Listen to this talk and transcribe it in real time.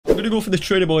going to go for the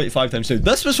tradable 85 times 2.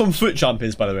 This was from Foot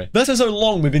Champions, by the way. This is how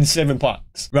long we've been saving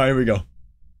packs. Right, here we go.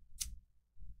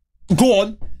 Go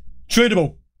on.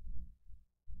 Tradable.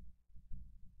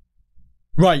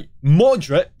 Right,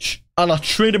 Modric and a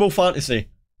tradable fantasy.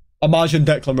 Imagine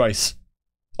Declan Rice.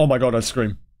 Oh my god, I'd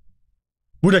scream.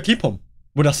 Would I keep him?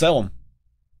 Would I sell him?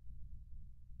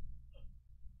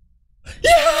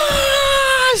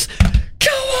 Yes!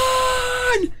 Come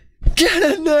on!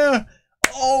 Get in there!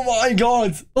 Oh my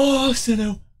god! Oh,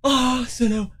 Sino! Oh,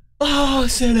 Sino! Oh,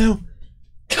 Sino!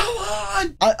 Come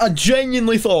on! I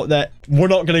genuinely thought that we're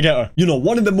not going to get her. You know,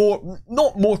 one of the more,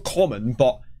 not more common,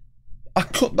 but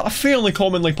a fairly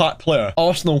commonly packed player.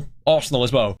 Arsenal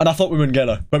as well. And I thought we wouldn't get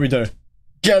her, but we do.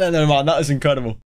 Get in there, man. That is incredible.